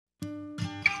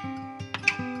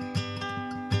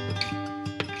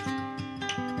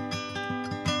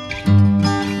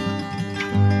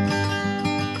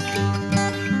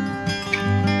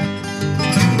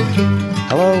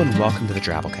Hello and welcome to the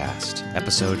Drabblecast,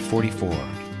 episode 44.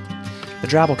 The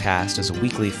Drabblecast is a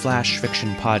weekly flash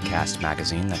fiction podcast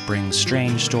magazine that brings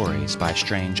strange stories by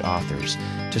strange authors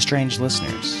to strange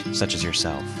listeners, such as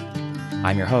yourself.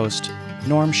 I'm your host,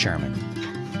 Norm Sherman.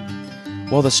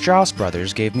 Well, the Strauss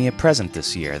brothers gave me a present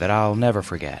this year that I'll never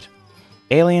forget.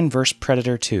 Alien vs.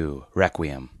 Predator 2,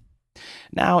 Requiem.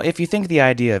 Now, if you think the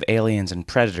idea of aliens and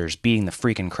predators beating the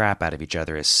freaking crap out of each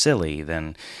other is silly,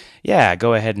 then yeah,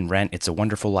 go ahead and rent It's a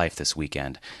Wonderful Life this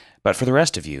weekend. But for the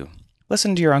rest of you,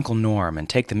 listen to your Uncle Norm and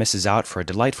take the missus out for a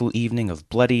delightful evening of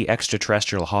bloody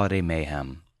extraterrestrial holiday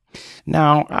mayhem.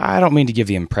 Now, I don't mean to give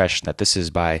the impression that this is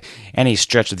by any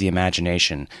stretch of the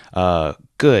imagination a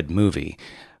good movie.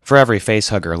 For every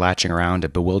facehugger latching around a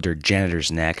bewildered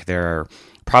janitor's neck, there are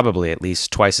probably at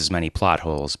least twice as many plot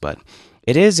holes, but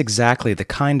it is exactly the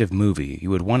kind of movie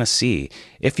you would want to see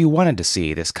if you wanted to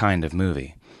see this kind of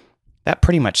movie. That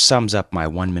pretty much sums up my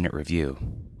 1-minute review.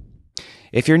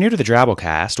 If you're new to the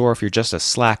Drabblecast, or if you're just a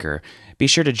slacker, be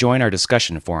sure to join our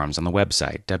discussion forums on the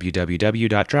website,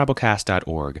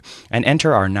 www.drabblecast.org, and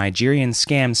enter our Nigerian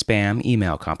scam spam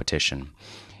email competition.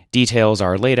 Details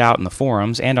are laid out in the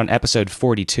forums and on episode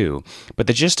 42, but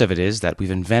the gist of it is that we've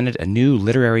invented a new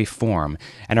literary form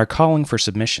and are calling for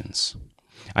submissions.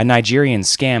 A Nigerian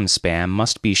scam spam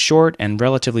must be short and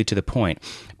relatively to the point,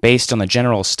 based on the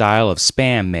general style of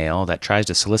spam mail that tries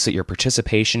to solicit your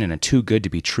participation in a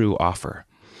too-good-to-be-true offer.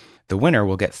 The winner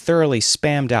will get thoroughly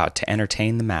spammed out to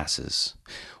entertain the masses.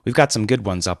 We've got some good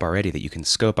ones up already that you can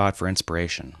scope out for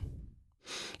inspiration.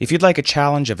 If you'd like a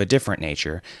challenge of a different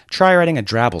nature, try writing a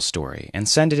Drabble story and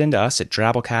send it in to us at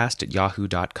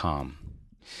drabblecast@yahoo.com.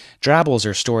 Drabbles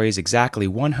are stories exactly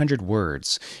 100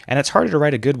 words, and it's harder to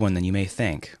write a good one than you may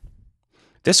think.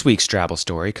 This week's Drabble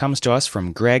story comes to us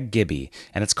from Greg Gibby,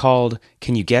 and it's called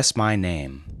Can You Guess My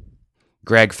Name?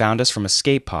 Greg found us from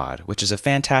Escape Pod, which is a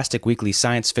fantastic weekly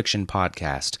science fiction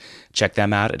podcast. Check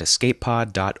them out at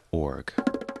escapepod.org.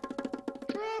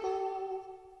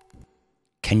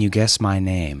 Can You Guess My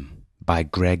Name? By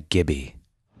Greg Gibby.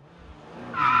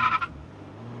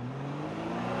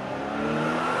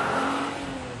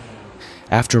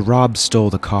 After Rob stole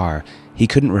the car, he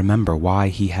couldn't remember why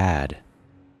he had.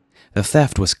 The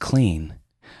theft was clean.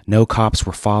 No cops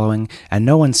were following, and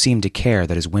no one seemed to care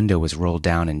that his window was rolled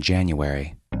down in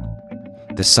January.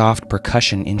 The soft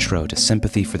percussion intro to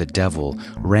Sympathy for the Devil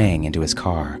rang into his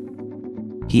car.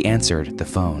 He answered the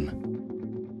phone.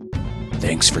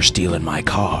 "Thanks for stealing my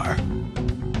car,"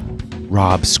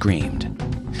 Rob screamed.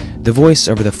 The voice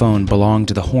over the phone belonged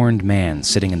to the horned man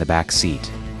sitting in the back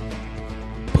seat.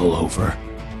 "Pull over.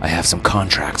 I have some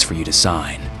contracts for you to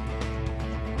sign."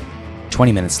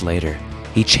 20 minutes later,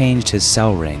 he changed his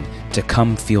cell ring to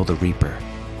Come Feel the Reaper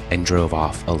and drove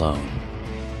off alone.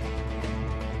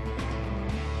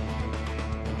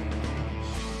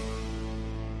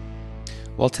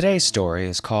 Well, today's story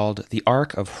is called The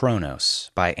Arc of Hronos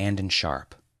by Andon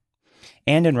Sharp.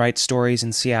 Andon writes stories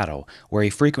in Seattle, where he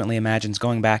frequently imagines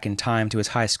going back in time to his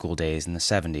high school days in the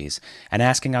 70s and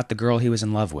asking out the girl he was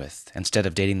in love with, instead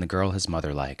of dating the girl his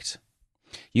mother liked.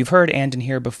 You've heard Andon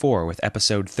here before with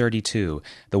episode 32,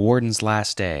 The Warden's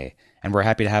Last Day, and we're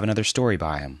happy to have another story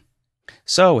by him.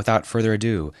 So, without further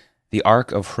ado, The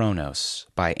Arc of Hronos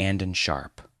by Andon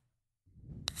Sharp.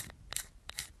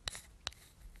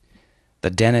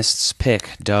 The dentist's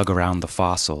pick dug around the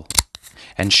fossil,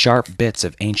 and sharp bits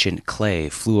of ancient clay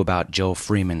flew about Joe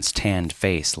Freeman's tanned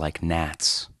face like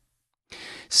gnats.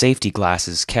 Safety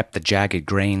glasses kept the jagged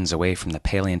grains away from the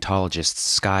paleontologist's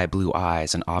sky-blue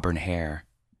eyes and auburn hair.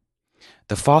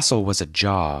 The fossil was a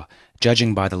jaw,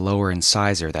 judging by the lower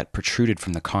incisor that protruded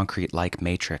from the concrete-like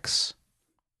matrix.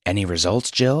 "Any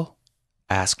results, Jill?"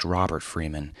 asked Robert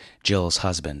Freeman, Jill's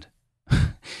husband.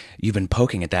 "You've been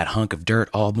poking at that hunk of dirt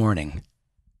all morning."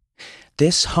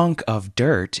 "This hunk of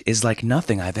dirt is like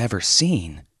nothing I've ever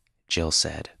seen," Jill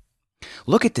said.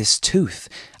 "Look at this tooth.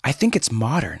 I think it's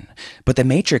modern, but the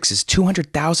matrix is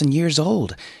 200,000 years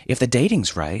old, if the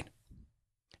dating's right."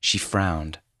 She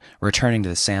frowned, returning to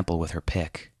the sample with her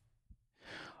pick.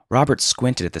 Robert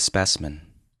squinted at the specimen.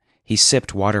 He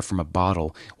sipped water from a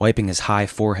bottle, wiping his high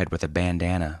forehead with a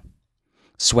bandana.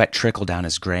 Sweat trickled down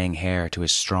his graying hair to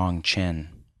his strong chin.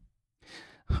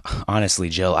 "Honestly,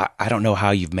 Jill, I don't know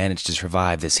how you've managed to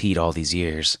survive this heat all these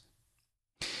years."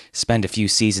 "Spend a few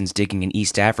seasons digging in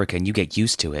East Africa and you get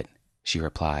used to it," she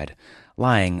replied,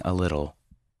 lying a little.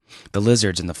 The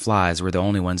lizards and the flies were the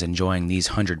only ones enjoying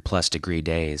these 100-plus-degree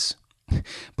days.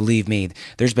 "Believe me,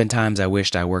 there's been times I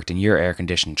wished I worked in your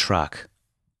air-conditioned truck."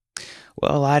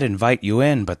 "Well, I'd invite you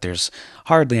in, but there's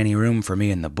hardly any room for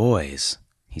me and the boys,"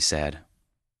 he said.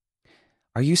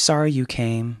 "Are you sorry you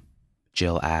came?"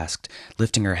 Jill asked,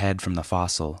 lifting her head from the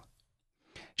fossil.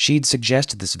 She'd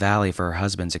suggested this valley for her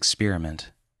husband's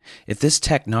experiment. If this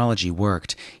technology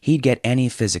worked, he'd get any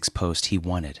physics post he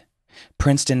wanted.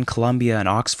 Princeton, Columbia, and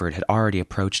Oxford had already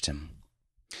approached him.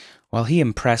 While he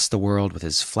impressed the world with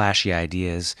his flashy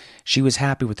ideas, she was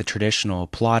happy with the traditional,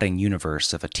 plodding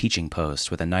universe of a teaching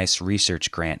post with a nice research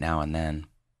grant now and then.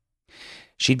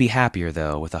 She'd be happier,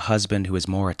 though, with a husband who was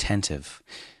more attentive.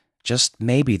 Just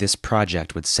maybe this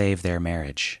project would save their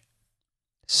marriage.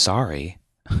 Sorry?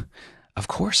 Of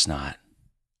course not,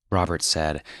 Robert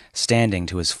said, standing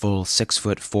to his full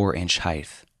 6'4" height.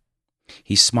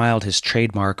 He smiled his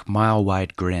trademark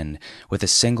mile-wide grin with a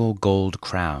single gold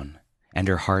crown, and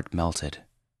her heart melted.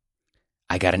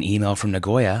 I got an email from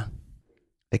Nagoya.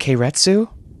 The Keiretsu?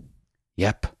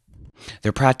 Yep.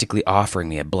 They're practically offering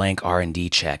me a blank R&D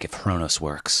check if Hronos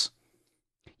works.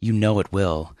 You know it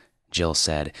will, Jill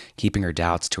said, keeping her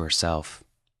doubts to herself.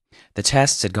 The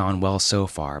tests had gone well so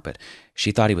far, but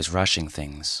she thought he was rushing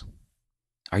things.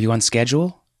 Are you on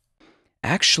schedule?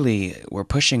 Actually, we're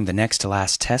pushing the next to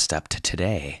last test up to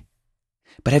today.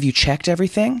 But have you checked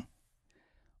everything?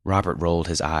 Robert rolled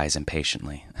his eyes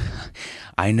impatiently.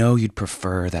 I know you'd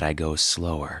prefer that I go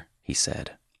slower, he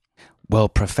said. Well,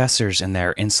 professors in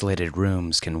their insulated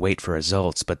rooms can wait for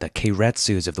results, but the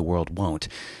Keiretsus of the world won't,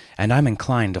 and I'm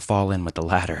inclined to fall in with the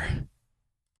latter.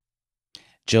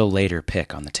 Jill laid her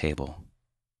pick on the table.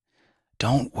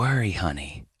 Don't worry,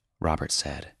 honey, Robert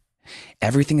said.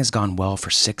 Everything has gone well for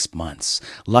 6 months.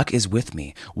 Luck is with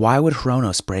me. Why would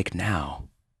Hronos break now?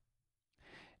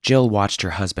 Jill watched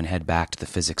her husband head back to the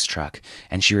physics truck,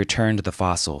 and she returned to the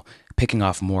fossil, picking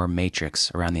off more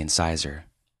matrix around the incisor.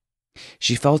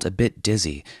 She felt a bit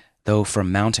dizzy, though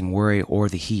from mounting worry or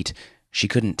the heat, she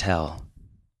couldn't tell.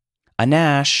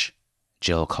 Anash,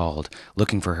 Jill called,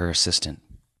 looking for her assistant.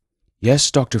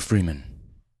 Yes, Dr. Freeman.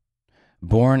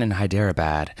 Born in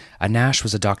Hyderabad, Anash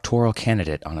was a doctoral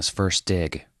candidate on his first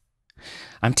dig.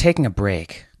 I'm taking a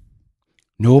break.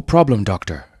 No problem,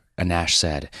 Doctor, Anash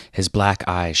said, his black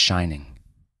eyes shining.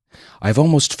 I've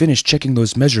almost finished checking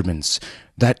those measurements.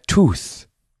 That tooth.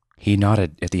 He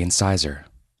nodded at the incisor.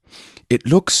 It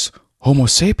looks homo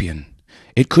sapien.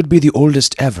 It could be the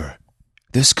oldest ever.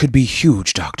 This could be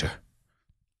huge, Doctor.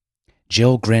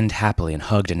 Jill grinned happily and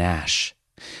hugged Anash.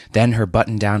 Then her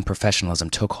buttoned-down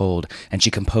professionalism took hold, and she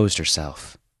composed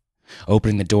herself.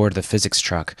 Opening the door to the physics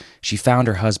truck, she found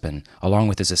her husband, along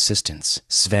with his assistants,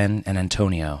 Sven and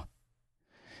Antonio.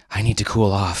 I need to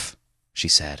cool off, she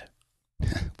said.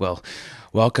 Well,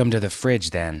 welcome to the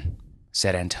fridge, then,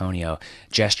 said Antonio,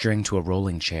 gesturing to a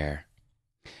rolling chair.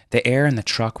 The air in the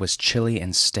truck was chilly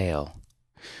and stale.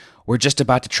 We're just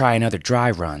about to try another dry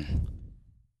run.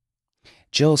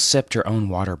 Jill sipped her own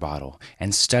water bottle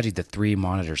and studied the 3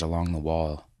 monitors along the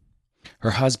wall.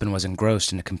 Her husband was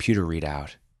engrossed in a computer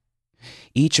readout.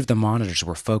 Each of the monitors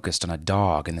were focused on a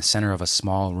dog in the center of a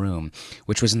small room,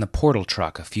 which was in the portal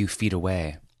truck a few feet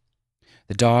away.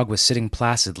 The dog was sitting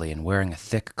placidly and wearing a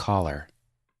thick collar.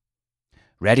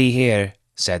 Ready here,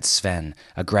 said Sven,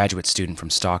 a graduate student from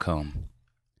Stockholm.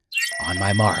 On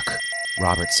my mark,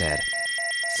 Robert said.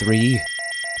 3,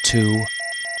 2,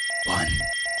 1.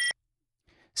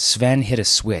 Sven hit a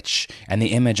switch, and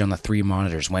the image on the 3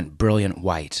 monitors went brilliant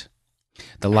white.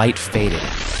 The light faded,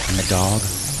 and the dog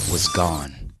was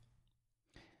gone.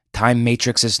 Time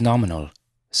matrix is nominal,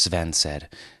 Sven said.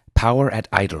 Power at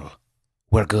idle.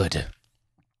 We're good.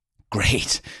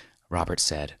 Great, Robert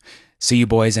said. See you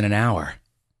boys in an hour.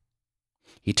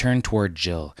 He turned toward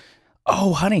Jill.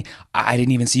 Oh, honey, I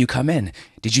didn't even see you come in.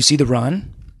 Did you see the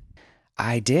run?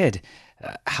 I did.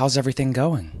 How's everything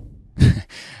going?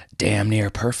 Damn near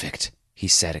perfect, he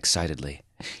said excitedly.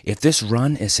 If this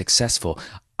run is successful,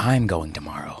 I'm going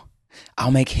tomorrow. I'll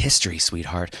make history,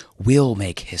 sweetheart. We'll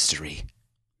make history.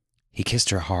 He kissed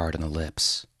her hard on the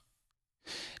lips.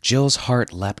 Jill's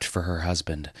heart leapt for her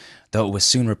husband, though it was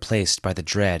soon replaced by the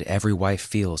dread every wife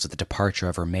feels at the departure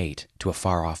of her mate to a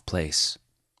far-off place.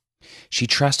 She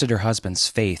trusted her husband's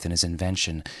faith in his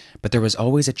invention, but there was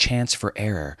always a chance for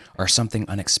error or something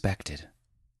unexpected.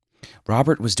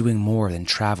 Robert was doing more than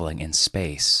traveling in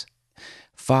space.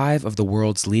 5 of the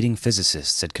world's leading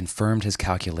physicists had confirmed his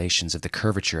calculations of the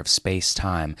curvature of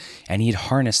space-time, and he had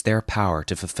harnessed their power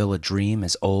to fulfill a dream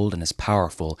as old and as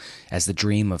powerful as the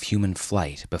dream of human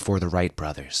flight before the Wright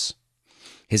brothers.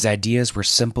 His ideas were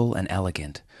simple and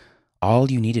elegant.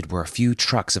 All you needed were a few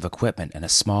trucks of equipment and a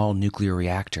small nuclear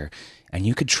reactor, and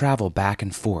you could travel back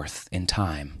and forth in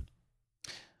time.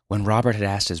 When Robert had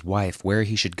asked his wife where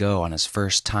he should go on his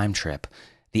first time trip,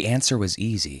 the answer was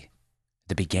easy: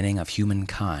 the beginning of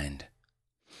humankind.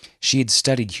 She had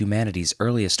studied humanity's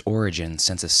earliest origin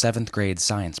since a 7th-grade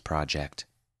science project.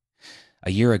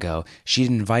 A year ago, she'd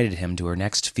invited him to her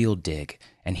next field dig,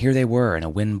 and here they were in a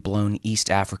wind-blown East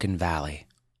African valley.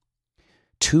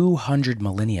 200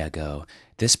 millennia ago,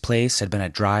 this place had been a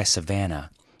dry savanna,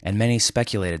 and many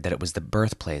speculated that it was the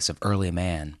birthplace of early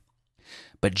man.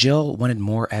 But Jill wanted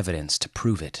more evidence to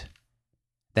prove it.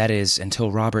 That is,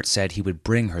 until Robert said he would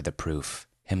bring her the proof,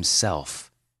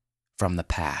 himself, from the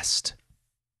past.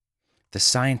 The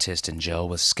scientist in Jill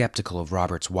was skeptical of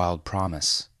Robert's wild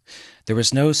promise. There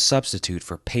was no substitute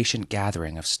for patient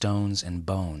gathering of stones and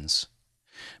bones.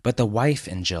 But the wife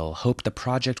in Jill hoped the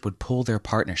project would pull their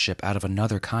partnership out of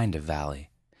another kind of valley,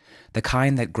 the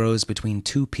kind that grows between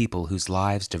two people whose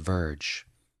lives diverge.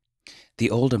 The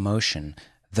old emotion,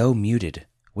 though muted,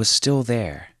 was still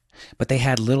there, but they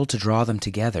had little to draw them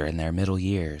together in their middle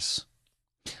years.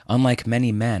 Unlike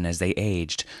many men as they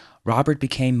aged, Robert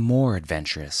became more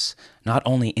adventurous, not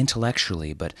only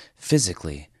intellectually but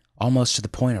physically, almost to the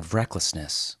point of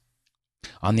recklessness.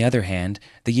 On the other hand,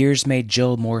 the years made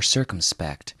Jill more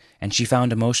circumspect, and she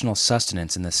found emotional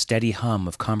sustenance in the steady hum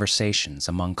of conversations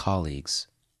among colleagues.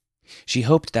 She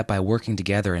hoped that by working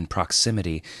together in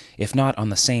proximity, if not on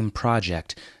the same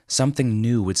project, something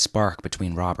new would spark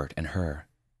between Robert and her.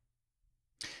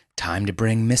 "Time to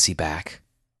bring Missy back,"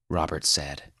 Robert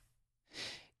said.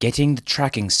 "Getting the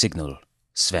tracking signal,"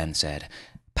 Sven said.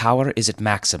 "Power is at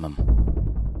maximum."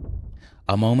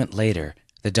 A moment later,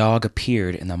 the dog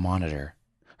appeared in the monitor.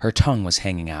 Her tongue was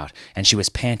hanging out, and she was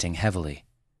panting heavily.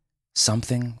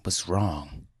 Something was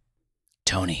wrong.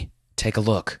 "Tony, take a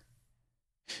look."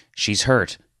 "She's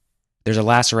hurt. There's a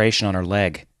laceration on her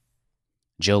leg."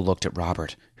 Jill looked at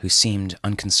Robert, who seemed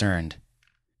unconcerned.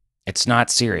 "It's not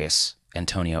serious,"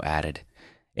 Antonio added.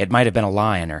 "It might have been a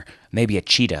lion or maybe a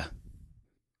cheetah."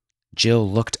 Jill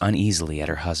looked uneasily at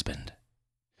her husband.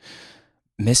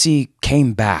 "Missy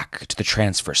came back to the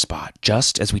transfer spot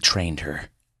just as we trained her,"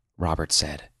 Robert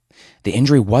said. "The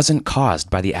injury wasn't caused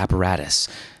by the apparatus,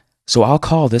 so I'll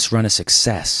call this run a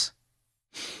success.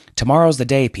 Tomorrow's the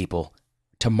day, people.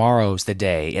 Tomorrow's the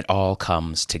day it all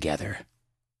comes together."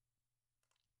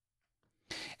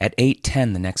 At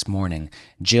 8:10 the next morning,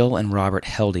 Jill and Robert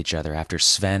held each other after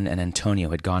Sven and Antonio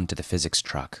had gone to the physics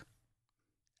truck.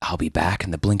 "I'll be back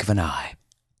in the blink of an eye,"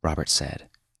 Robert said.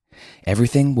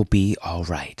 "Everything will be all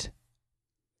right."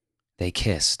 They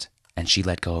kissed, and she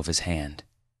let go of his hand.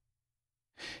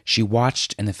 She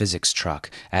watched in the physics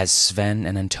truck as Sven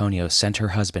and Antonio sent her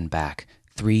husband back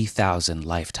 3,000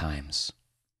 lifetimes.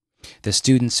 The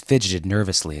students fidgeted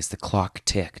nervously as the clock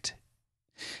ticked.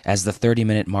 As the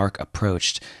 30-minute mark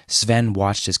approached, Sven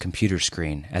watched his computer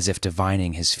screen as if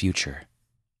divining his future.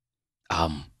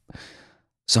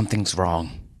 Something's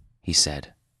wrong," he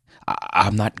said.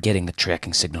 I'm not getting the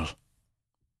tracking signal."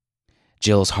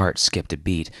 Jill's heart skipped a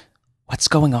beat. "What's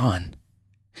going on?"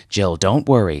 "Jill, don't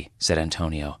worry," said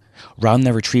Antonio. "Run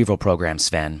the retrieval program,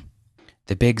 Sven."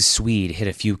 The big Swede hit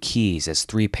a few keys as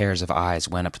 3 pairs of eyes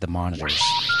went up to the monitors.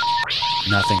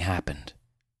 Nothing happened.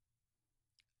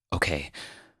 "Okay,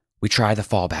 we try the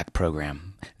fallback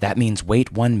program. That means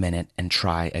wait 1 minute and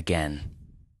try again."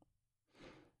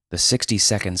 The 60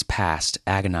 seconds passed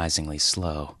agonizingly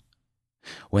slow.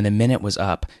 When the minute was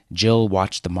up, Jill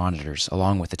watched the monitors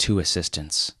along with the 2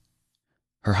 assistants.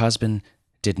 Her husband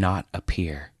did not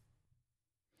appear.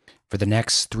 For the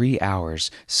next 3 hours,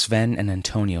 Sven and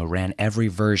Antonio ran every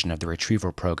version of the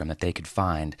retrieval program that they could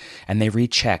find, and they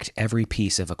rechecked every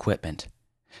piece of equipment.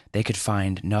 They could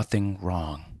find nothing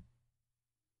wrong.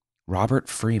 Robert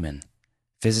Freeman,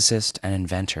 physicist and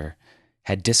inventor,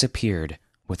 had disappeared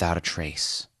without a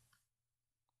trace.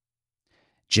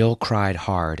 Jill cried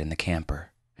hard in the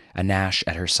camper, a Nash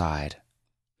at her side.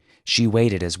 She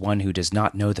waited as one who does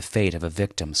not know the fate of a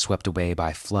victim swept away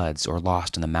by floods or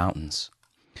lost in the mountains.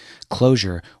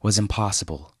 Closure was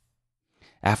impossible.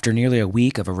 After nearly a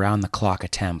week of around-the-clock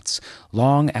attempts,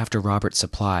 long after Robert's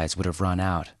supplies would have run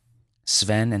out,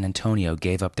 Sven and Antonio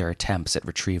gave up their attempts at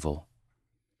retrieval.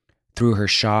 Through her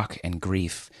shock and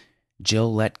grief,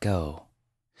 Jill let go,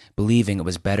 believing it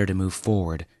was better to move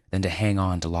forward than to hang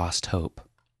on to lost hope.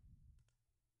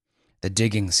 The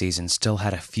digging season still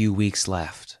had a few weeks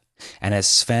left, and as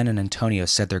Sven and Antonio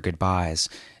said their goodbyes,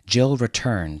 Jill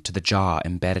returned to the jaw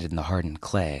embedded in the hardened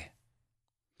clay.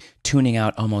 Tuning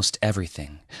out almost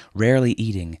everything, rarely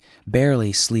eating,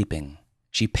 barely sleeping,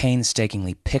 she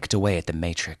painstakingly picked away at the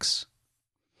matrix.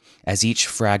 As each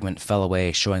fragment fell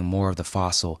away, showing more of the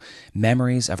fossil,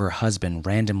 memories of her husband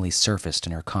randomly surfaced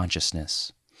in her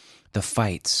consciousness. The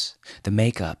fights, the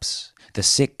makeups, the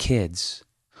sick kids,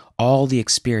 all the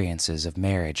experiences of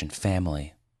marriage and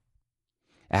family.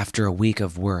 After a week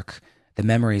of work, the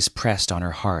memories pressed on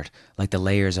her heart like the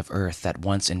layers of earth that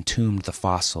once entombed the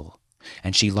fossil,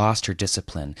 and she lost her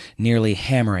discipline, nearly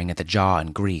hammering at the jaw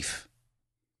in grief.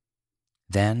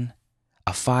 Then,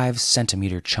 a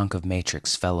 5-centimeter chunk of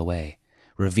matrix fell away,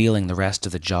 revealing the rest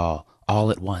of the jaw all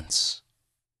at once.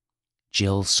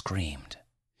 Jill screamed,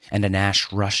 and Anash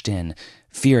rushed in,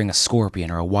 fearing a scorpion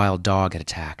or a wild dog had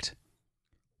attacked.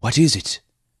 "What is it?"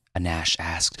 Anash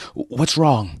asked. "What's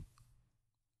wrong?"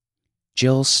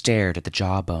 Jill stared at the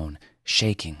jawbone,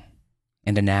 shaking,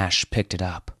 and Anash picked it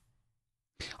up.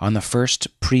 On the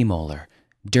first premolar,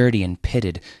 dirty and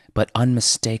pitted but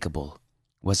unmistakable,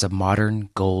 was a modern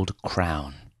gold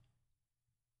crown.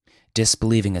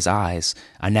 Disbelieving his eyes,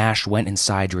 Anash went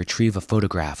inside to retrieve a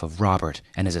photograph of Robert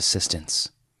and his assistants.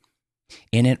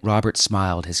 In it, Robert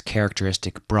smiled his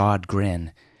characteristic broad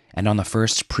grin, and on the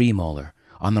first premolar,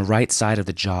 on the right side of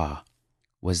the jaw,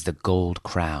 was the gold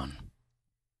crown.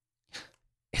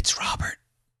 "It's Robert.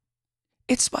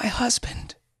 It's my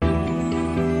husband."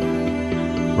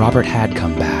 Robert had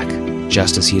come back,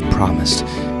 just as he had promised,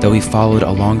 though he followed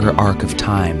a longer arc of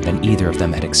time than either of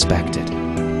them had expected.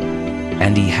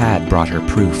 And he had brought her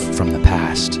proof from the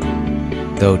past,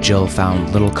 though Jill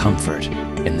found little comfort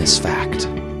in this fact.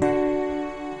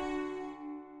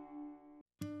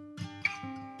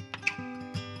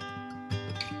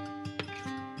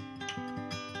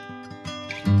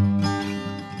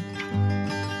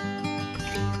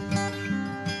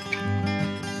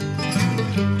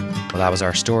 Well, that was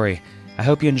our story. I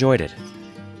hope you enjoyed it.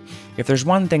 If there's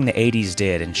one thing the 80s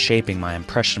did in shaping my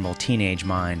impressionable teenage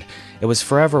mind, it was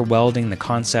forever welding the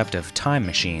concept of time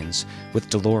machines with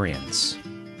DeLoreans.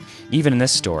 Even in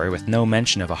this story, with no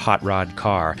mention of a hot rod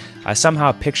car, I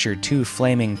somehow pictured 2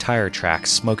 flaming tire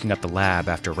tracks smoking up the lab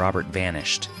after Robert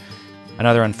vanished.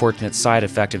 Another unfortunate side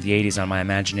effect of the 80s on my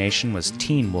imagination was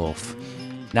Teen Wolf.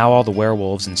 Now all the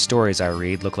werewolves and stories I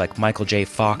read look like Michael J.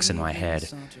 Fox in my head.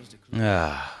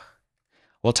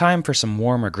 Well, time for some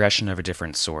warm aggression of a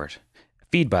different sort.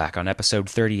 Feedback on episode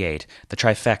 38, The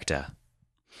Trifecta.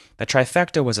 The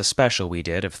Trifecta was a special we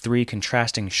did of 3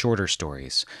 contrasting shorter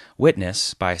stories: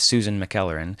 Witness by Susan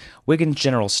McEllerin, Wigan's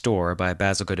General Store by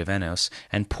Basil Godovenos,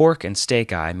 and Pork and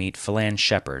Steak Eye Meet Phelan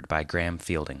Shepherd by Graham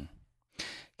Fielding.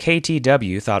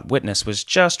 KTW thought Witness was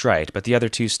just right, but the other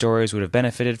 2 stories would have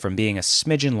benefited from being a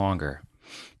smidgen longer.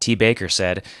 T. Baker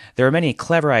said, "There are many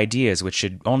clever ideas which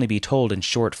should only be told in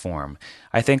short form.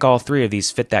 I think all 3 of these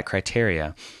fit that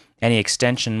criteria. Any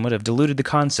extension would have diluted the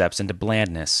concepts into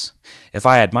blandness. If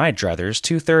I had my druthers,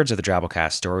 2/3 of the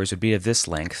Drabblecast stories would be of this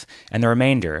length, and the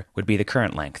remainder would be the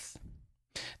current length."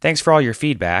 Thanks for all your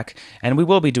feedback, and we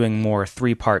will be doing more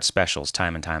 3-part specials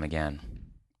time and time again.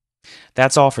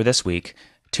 That's all for this week.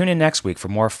 Tune in next week for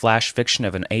more flash fiction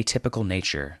of an atypical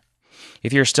nature.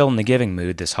 If you're still in the giving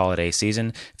mood this holiday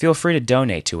season, feel free to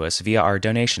donate to us via our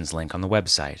donations link on the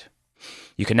website.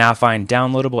 You can now find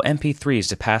downloadable MP3s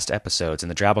to past episodes in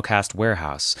the Drabblecast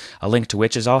warehouse, a link to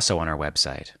which is also on our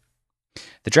website.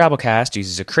 The Drabblecast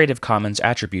uses a Creative Commons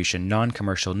Attribution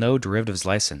Non-Commercial No Derivatives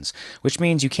license, which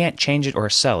means you can't change it or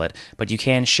sell it, but you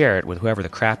can share it with whoever the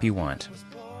crap you want.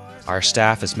 Our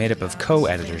staff is made up of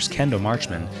co-editors Kendall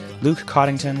Marchman, Luke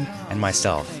Coddington, and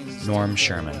myself, Norm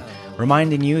Sherman,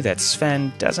 reminding you that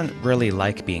Sven doesn't really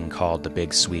like being called the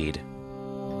Big Swede.